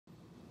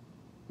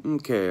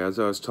Okay, as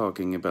I was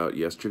talking about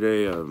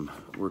yesterday, I'm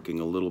working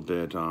a little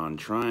bit on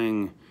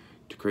trying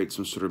to create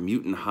some sort of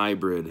mutant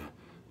hybrid,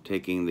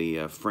 taking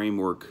the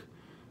framework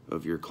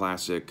of your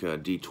classic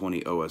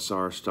D20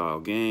 OSR style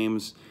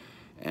games,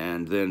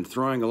 and then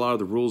throwing a lot of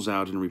the rules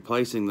out and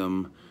replacing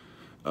them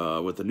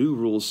with a new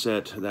rule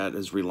set that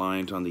is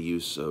reliant on the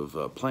use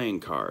of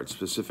playing cards,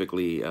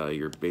 specifically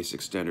your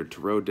basic standard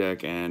tarot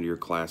deck and your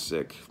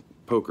classic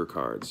poker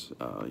cards,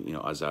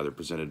 as either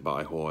presented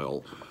by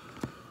Hoyle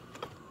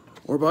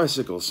or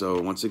bicycle. So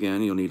once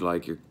again, you'll need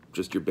like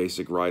just your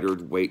basic rider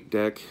weight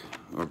deck,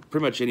 or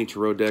pretty much any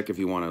tarot deck if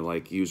you want to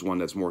like use one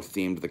that's more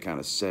themed to the kind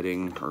of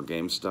setting or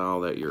game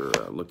style that you're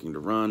looking to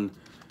run.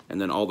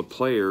 And then all the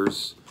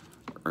players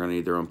are going to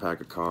need their own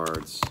pack of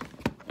cards,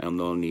 and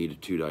they'll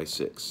need 2 dice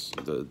 6.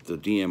 The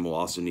DM will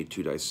also need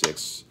 2 dice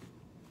 6,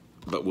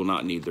 but will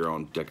not need their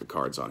own deck of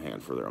cards on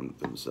hand for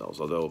themselves.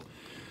 Although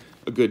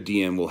a good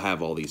DM will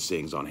have all these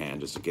things on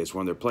hand just in case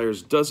one of their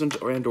players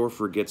doesn't or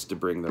forgets to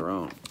bring their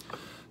own.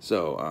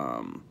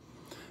 So,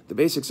 the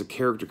basics of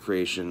character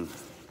creation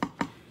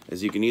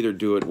is you can either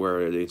do it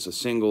where it's a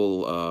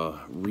single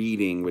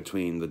reading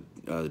between the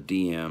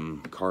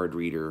DM, card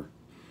reader,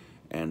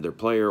 and their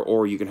player,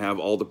 or you can have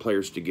all the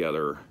players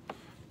together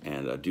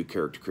and do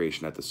character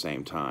creation at the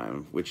same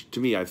time, which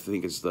to me I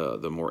think is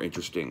the more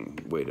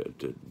interesting way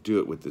to do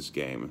it with this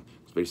game,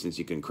 especially since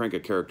you can crank a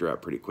character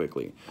out pretty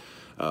quickly.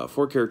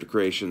 For character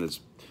creation,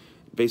 it's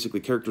basically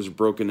characters are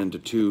broken into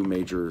 2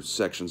 major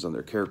sections on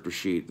their character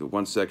sheet. The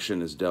one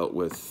section is dealt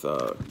with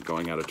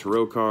going out of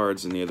tarot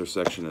cards, and the other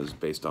section is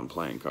based on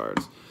playing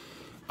cards.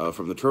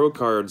 From the tarot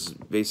cards,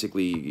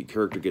 basically, your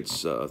character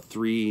gets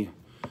 3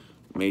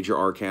 major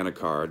arcana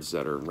cards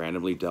that are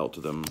randomly dealt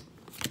to them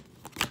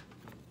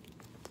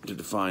to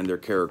define their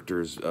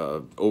character's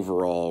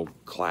overall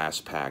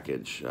class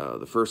package.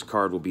 The first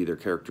card will be their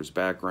character's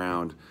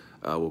background.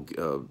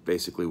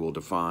 Basically will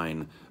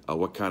define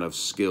what kind of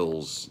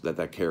skills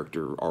that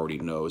character already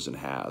knows and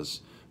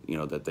has,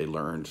 that they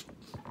learned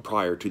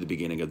prior to the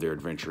beginning of their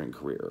adventuring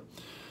career.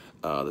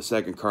 The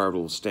second card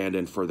will stand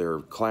in for their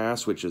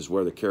class, which is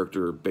where the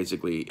character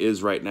basically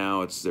is right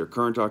now. It's their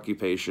current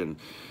occupation,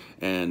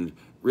 and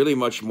really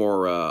much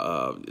more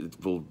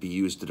will be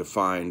used to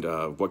define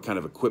what kind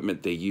of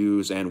equipment they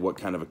use and what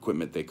kind of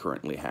equipment they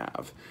currently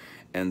have.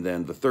 And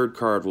then the third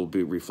card will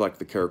reflect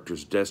the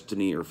character's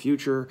destiny or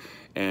future,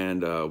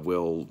 and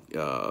will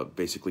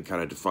basically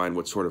kind of define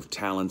what sort of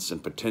talents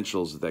and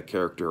potentials that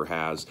character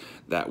has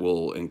that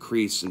will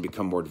increase and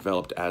become more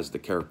developed as the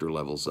character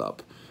levels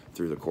up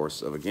through the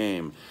course of a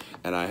game.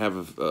 And I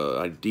have an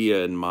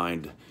idea in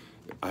mind.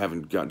 I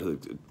haven't gotten to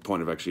the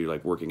point of actually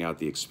like working out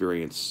the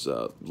experience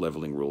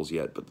leveling rules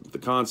yet, but the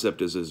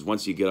concept is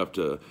once you get up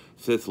to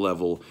 5th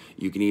level,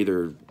 you can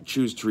either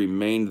choose to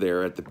remain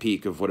there at the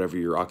peak of whatever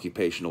your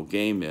occupational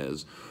game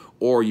is,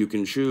 or you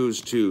can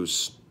choose to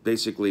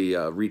basically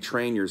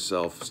retrain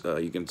yourself.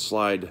 You can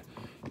slide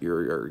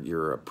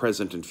your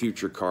present and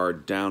future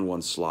card down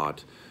 1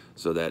 slot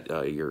so that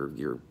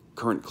your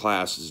current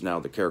class is now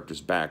the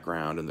character's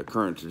background, and the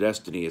current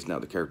destiny is now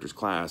the character's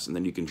class, and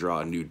then you can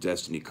draw a new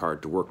destiny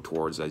card to work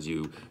towards as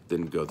you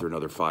then go through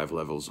another 5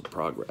 levels of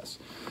progress.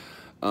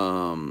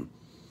 And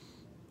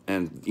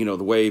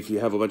the way, if you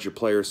have a bunch of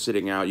players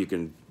sitting out, you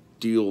can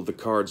deal the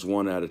cards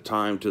one at a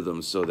time to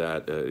them so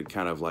that it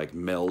kind of like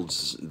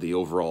melds the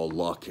overall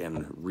luck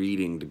and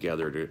reading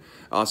together. To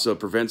also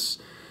prevents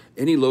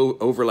any low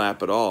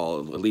overlap at all,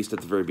 at least at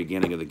the very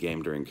beginning of the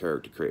game during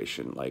character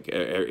creation. Like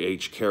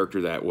each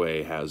character that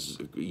way has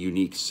a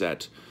unique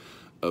set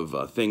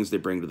of things they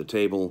bring to the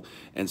table,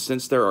 and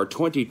since there are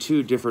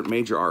 22 different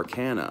major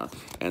arcana,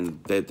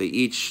 and that they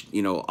each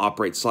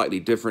operate slightly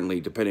differently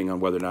depending on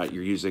whether or not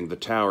you're using the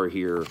tower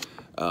here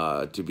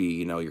to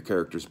be your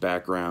character's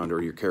background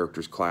or your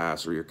character's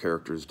class or your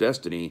character's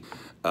destiny,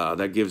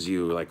 that gives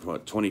you like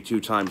what, 22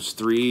 times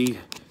 3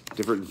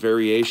 different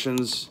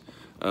variations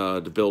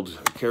to build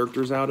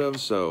characters out of.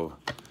 So,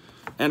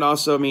 and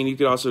also, I mean, you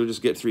could also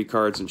just get 3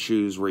 cards and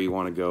choose where you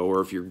want to go,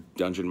 or if your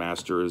dungeon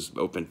master is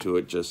open to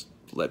it, just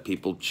let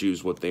people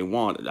choose what they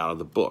want out of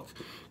the book,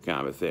 kind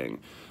of a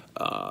thing.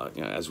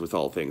 As with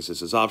all things,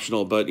 this is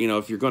optional, but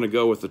if you're going to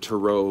go with the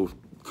tarot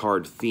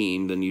card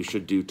theme, then you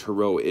should do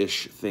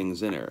tarot-ish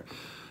things in there.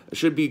 It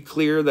should be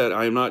clear that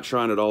I'm not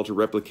trying at all to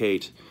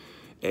replicate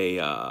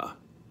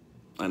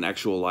an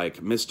actual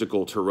like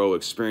mystical tarot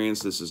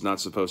experience. This is not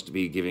supposed to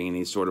be giving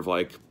any sort of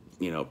like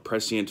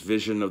prescient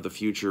vision of the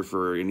future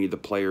for any of the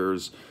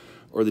players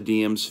or the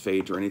DM's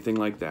fate or anything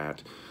like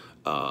that.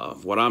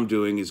 What I'm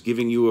doing is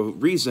giving you a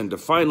reason to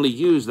finally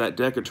use that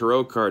deck of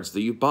tarot cards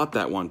that you bought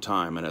that one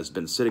time and has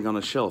been sitting on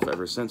the shelf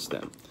ever since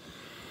then.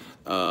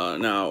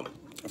 Now,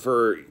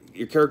 for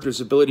your character's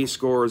ability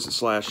scores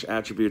 /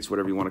 attributes,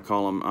 whatever you want to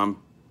call them, I'm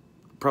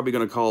probably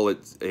going to call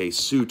it a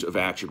suit of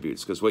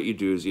attributes, because what you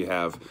do is you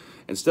have,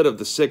 instead of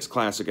the 6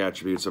 classic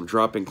attributes, I'm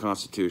dropping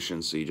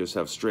Constitution, so you just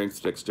have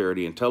Strength,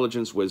 Dexterity,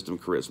 Intelligence, Wisdom,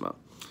 Charisma.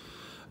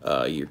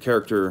 Your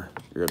character,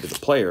 the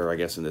player, I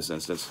guess in this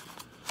instance,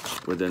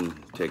 would then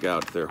take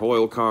out their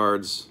Hoyle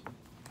cards,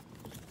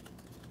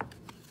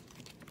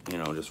 you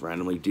know, just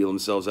randomly deal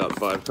themselves out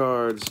 5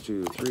 cards.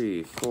 2,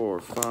 3, 4,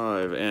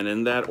 5. And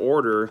in that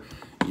order,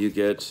 you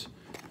get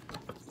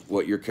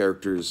what your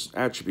character's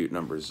attribute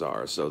numbers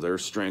are. So their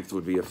strength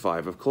would be a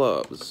 5 of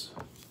clubs.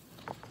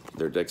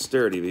 Their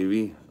dexterity would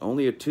be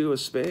only a 2 of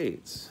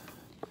spades.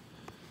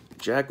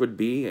 Jack would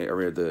be,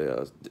 or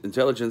the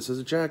intelligence is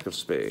a jack of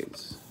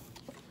spades.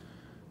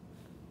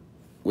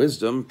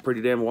 Wisdom,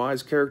 pretty damn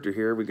wise character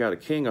here. We got a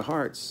king of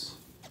hearts.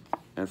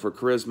 And for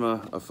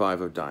charisma, a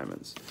 5 of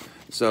diamonds.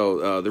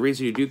 So the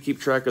reason you do keep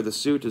track of the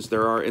suit is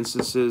there are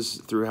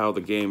instances through how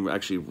the game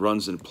actually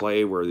runs in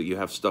play where you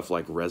have stuff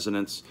like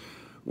resonance,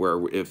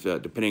 where if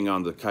depending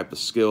on the type of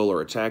skill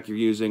or attack you're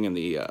using and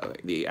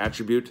the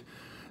attribute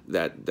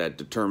that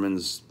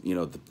determines, you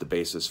know, the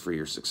basis for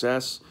your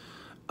success.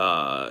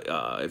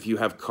 If you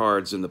have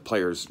cards in the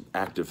player's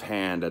active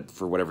hand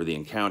for whatever the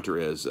encounter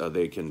is,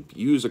 they can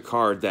use a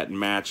card that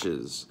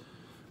matches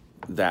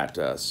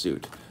that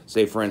suit.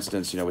 Say, for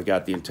instance, you know, we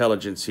got the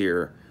intelligence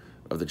here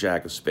of the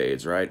Jack of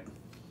Spades, right?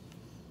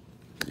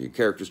 Your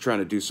character's trying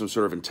to do some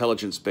sort of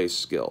intelligence-based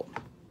skill.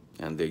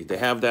 And they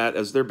have that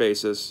as their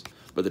basis,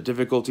 but the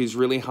difficulty is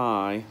really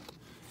high,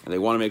 and they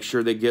want to make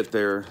sure they get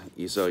there.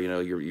 So, you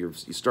know, you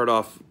start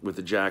off with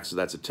the Jack, so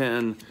that's a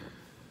 10.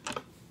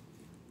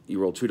 You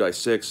roll 2 dice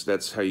 6,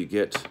 that's how you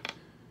get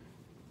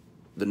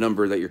the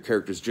number that your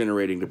character's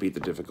generating to beat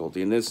the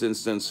difficulty. In this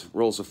instance,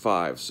 rolls a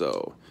 5,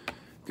 so you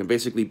can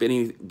basically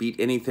beat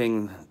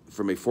anything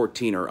from a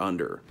 14 or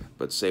under.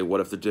 But say, what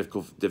if the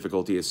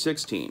difficulty is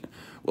 16?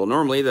 Well,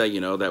 normally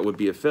that would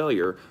be a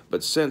failure,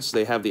 but since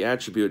they have the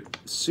attribute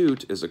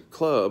suit as a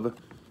club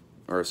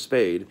or a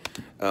spade,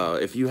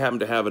 if you happen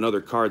to have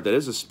another card that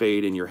is a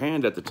spade in your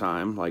hand at the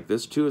time, like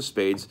this 2 of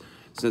spades,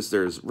 since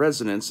there's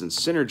resonance and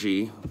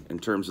synergy in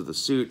terms of the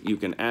suit, you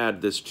can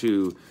add this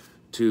 2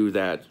 to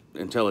that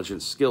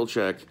intelligence skill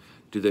check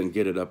to then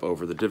get it up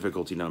over the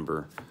difficulty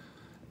number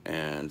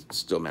and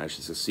still manage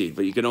to succeed.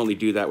 But you can only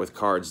do that with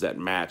cards that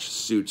match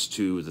suits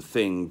to the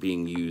thing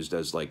being used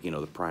as, like, you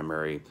know, the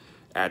primary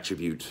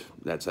attribute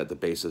that's at the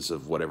basis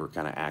of whatever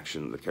kind of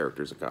action the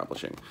character is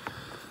accomplishing.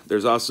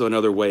 There's also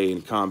another way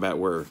in combat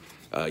where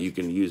you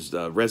can use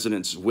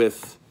resonance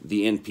with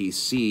the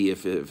NPC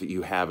if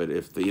you have it,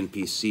 if the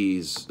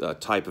NPC's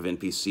type of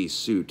NPC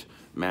suit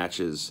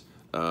matches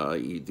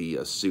the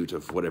suit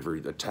of whatever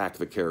attack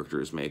the character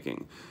is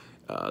making.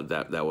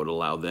 That would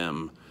allow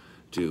them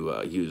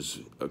to use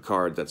a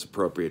card that's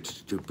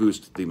appropriate to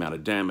boost the amount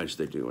of damage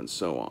they do and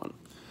so on.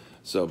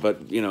 So,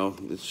 but, you know,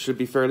 it should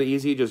be fairly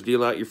easy. Just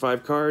deal out your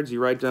 5 cards, you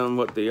write down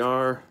what they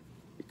are,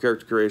 your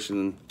character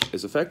creation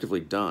is effectively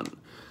done.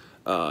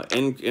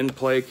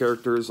 In-play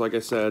characters, like I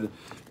said,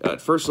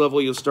 at first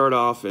level you'll start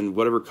off in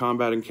whatever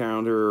combat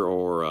encounter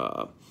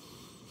or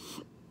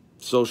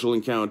social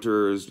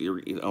encounters,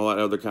 all that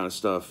other kind of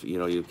stuff. You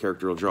know, your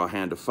character will draw a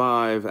hand of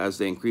 5. As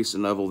they increase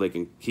in level, they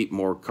can keep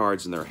more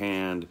cards in their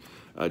hand.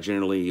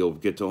 Generally, you'll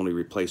get to only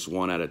replace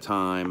 1 at a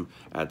time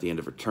at the end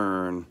of a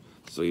turn.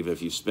 So even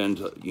if you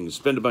can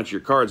spend a bunch of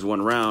your cards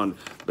one round,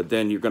 but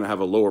then you're going to have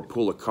a lower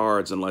pool of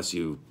cards unless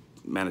you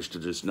manage to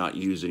just not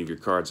use any of your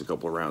cards a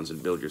couple of rounds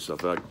and build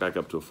yourself back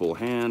up to a full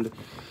hand.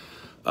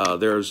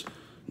 There's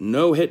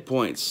no hit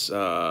points.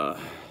 Well,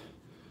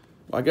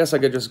 I guess I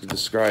could just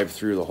describe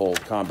through the whole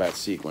combat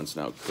sequence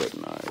now,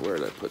 couldn't I? Where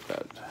did I put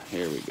that?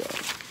 Here we go.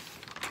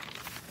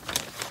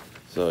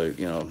 So,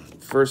 you know,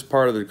 first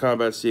part of the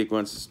combat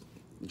sequence,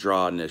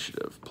 draw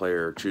initiative.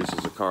 Player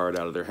chooses a card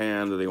out of their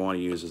hand that they want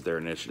to use as their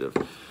initiative.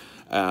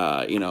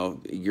 You know,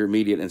 your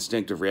immediate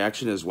instinctive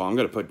reaction is, well, I'm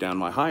going to put down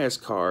my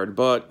highest card,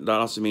 but that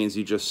also means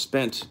you just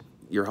spent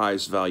your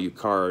highest value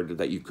card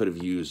that you could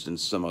have used in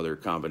some other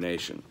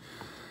combination.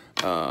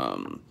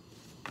 So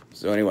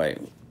anyway,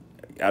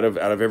 out of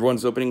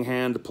everyone's opening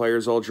hand, the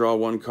players all draw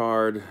 1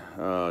 card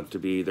to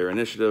be their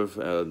initiative.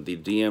 The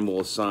DM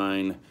will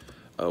assign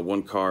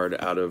 1 card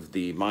out of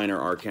the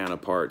minor arcana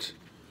part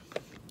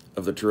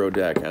of the tarot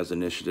deck as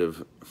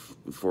initiative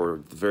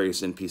for the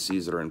various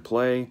NPCs that are in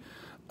play.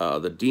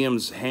 The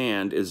DM's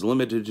hand is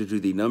limited to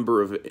the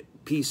number of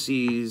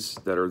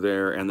PCs that are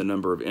there and the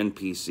number of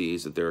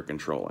NPCs that they're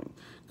controlling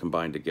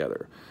combined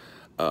together.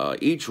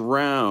 Each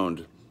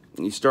round,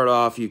 you start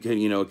off, you can,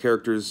 you know,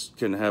 characters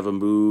can have a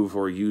move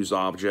or use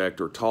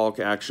object or talk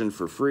action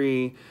for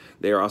free.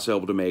 They are also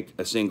able to make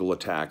a single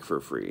attack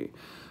for free.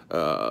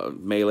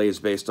 Melee is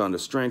based on the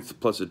strength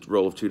plus a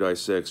roll of 2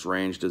 dice 6.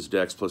 Ranged is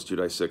dex plus 2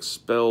 dice 6.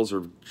 Spells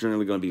are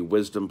generally going to be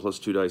wisdom plus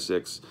 2 dice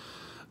 6.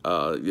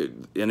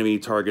 Enemy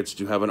targets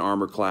do have an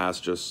armor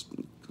class, just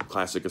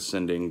classic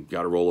ascending,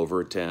 got to roll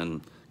over a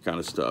 10 kind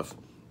of stuff.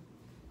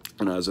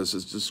 And as this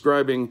is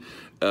describing,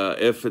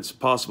 if it's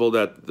possible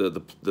that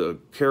the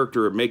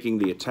character making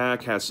the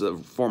attack has a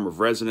form of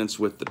resonance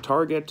with the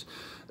target,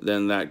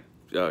 then that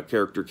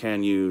character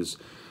can use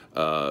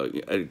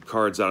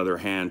cards out of their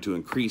hand to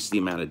increase the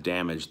amount of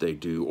damage they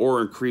do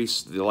or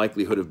increase the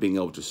likelihood of being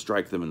able to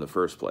strike them in the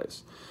first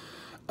place.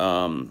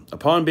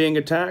 Upon being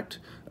attacked,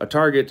 a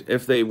target,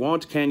 if they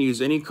want, can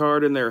use any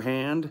card in their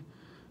hand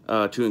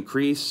to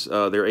increase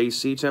their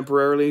AC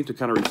temporarily to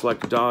kind of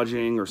reflect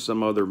dodging or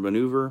some other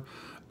maneuver.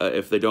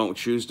 if they don't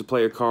choose to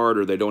play a card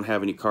or they don't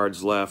have any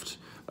cards left,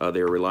 they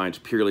are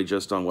reliant purely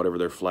just on whatever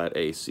their flat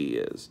AC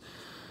is.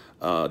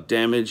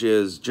 Damage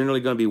is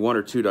generally going to be 1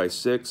 or 2 dice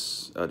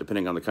 6,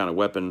 depending on the kind of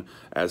weapon.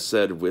 As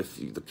said, if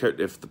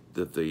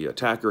the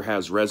attacker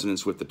has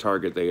resonance with the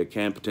target, they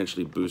can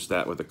potentially boost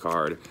that with a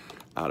card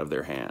out of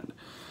their hand.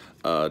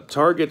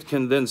 Target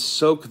can then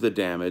soak the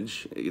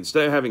damage.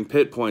 Instead of having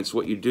pit points,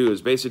 what you do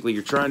is basically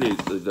you're trying to,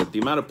 the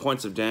amount of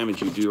points of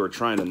damage you do are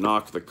trying to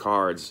knock the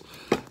cards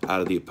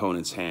out of the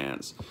opponent's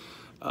hands.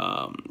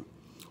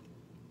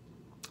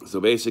 So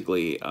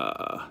basically,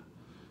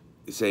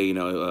 say, you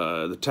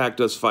know, the attack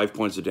does 5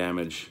 points of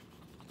damage,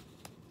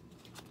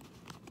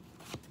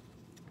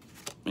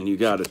 and you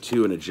got a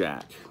 2 and a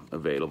jack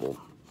available.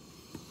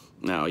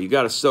 Now, you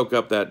got to soak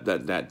up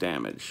that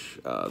damage.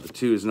 The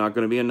 2 is not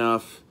going to be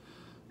enough.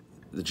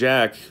 The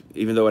jack,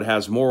 even though it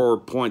has more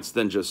points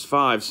than just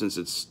 5, since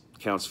it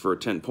counts for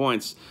 10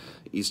 points,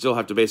 you still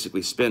have to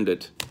basically spend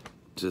it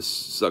to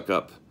suck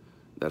up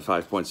that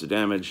 5 points of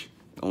damage,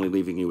 only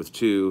leaving you with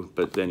 2,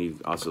 but then you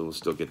also will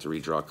still get to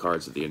redraw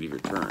cards at the end of your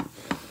turn.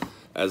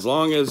 As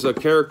long as a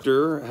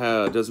character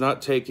does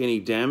not take any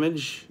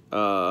damage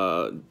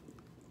in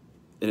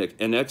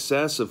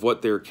excess of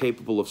what they're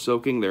capable of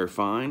soaking, they're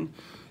fine.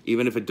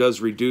 Even if it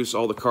does reduce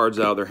all the cards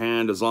out of their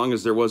hand, as long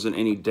as there wasn't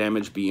any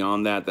damage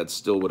beyond that, that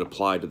still would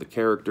apply to the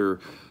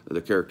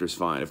character's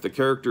fine. If the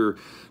character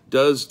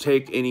does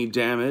take any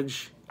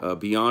damage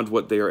beyond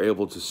what they are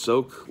able to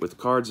soak with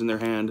cards in their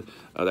hand,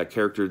 that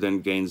character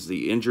then gains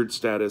the injured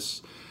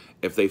status.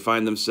 If they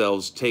find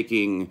themselves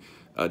taking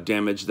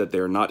damage that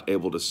they're not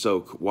able to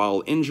soak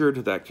while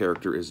injured, that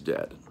character is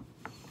dead.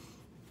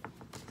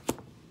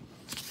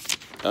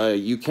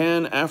 You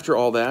can, after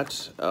all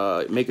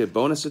that, make a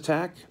bonus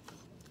attack.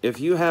 If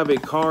you have a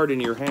card in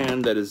your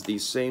hand that is the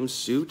same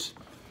suit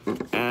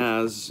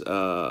as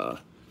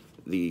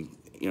the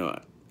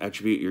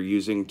attribute you're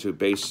using to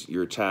base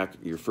your attack,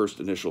 your first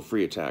initial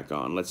free attack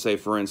on. Let's say,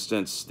 for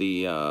instance,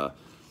 the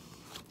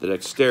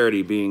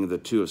dexterity being the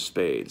 2 of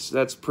spades.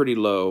 That's pretty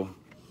low,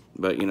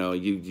 but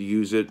you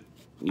use it,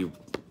 you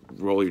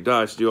roll your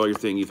dice, do all your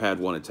thing, you've had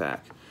 1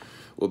 attack.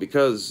 Well,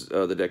 because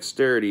the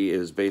dexterity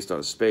is based on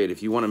a spade,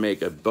 if you want to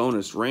make a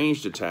bonus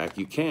ranged attack,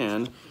 you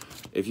can,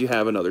 if you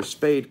have another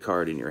spade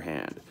card in your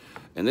hand.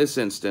 In this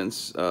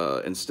instance,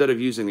 instead of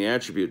using the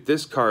attribute,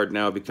 this card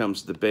now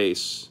becomes the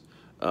base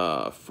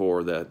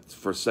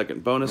for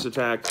second bonus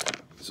attack.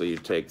 So you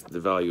take the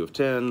value of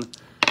 10,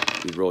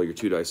 you roll your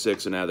 2 dice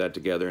 6 and add that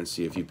together and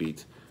see if you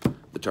beat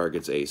the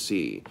target's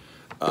AC.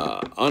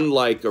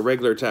 Unlike a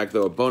regular attack,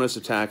 though, a bonus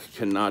attack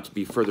cannot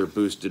be further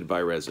boosted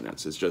by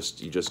resonance. It's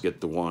just, you just get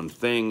the one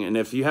thing. And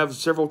if you have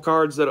several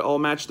cards that all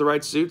match the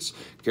right suits,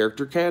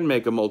 character can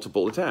make a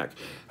multiple attack.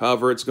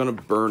 However, it's going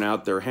to burn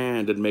out their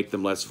hand and make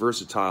them less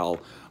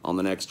versatile on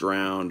the next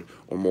round,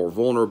 or more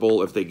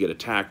vulnerable if they get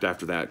attacked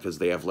after that, because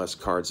they have less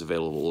cards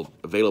available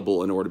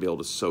in order to be able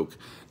to soak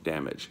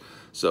damage.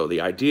 So the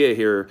idea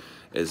here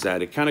is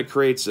that it kind of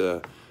creates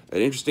an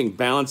interesting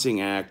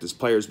balancing act as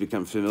players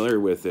become familiar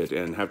with it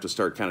and have to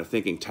start kind of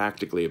thinking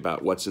tactically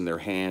about what's in their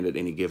hand at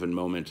any given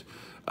moment.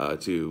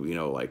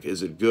 Like,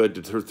 is it good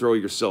to throw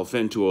yourself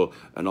into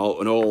an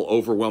all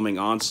overwhelming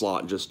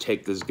onslaught and just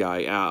take this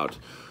guy out?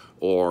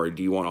 Or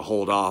do you want to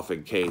hold off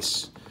in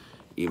case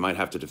you might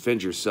have to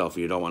defend yourself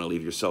and you don't want to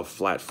leave yourself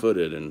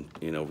flat-footed and,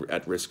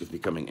 at risk of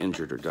becoming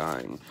injured or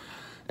dying?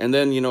 And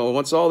then,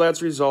 once all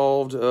that's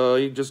resolved,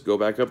 you just go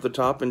back up the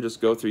top and just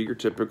go through your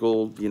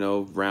typical,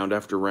 round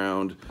after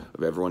round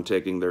of everyone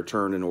taking their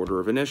turn in order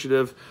of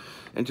initiative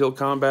until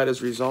combat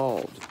is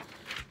resolved.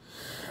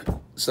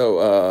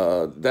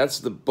 So that's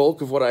the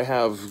bulk of what I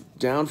have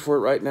down for it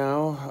right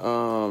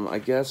now. I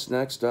guess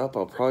next up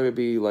I'll probably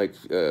be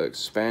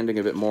expanding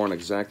a bit more on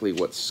exactly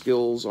what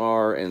skills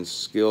are and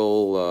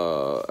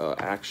skill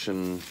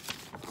action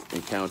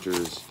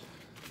encounters.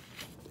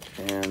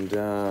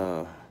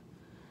 And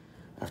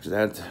after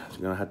that, it's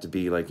going to have to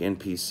be like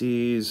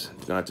NPCs. You're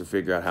going to have to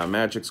figure out how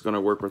magic's going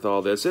to work with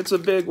all this. It's a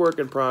big work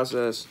in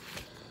process.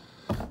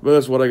 But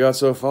that's what I got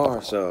so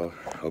far, so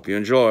hope you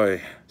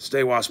enjoy.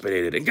 Stay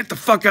waspinated and get the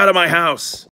fuck out of my house!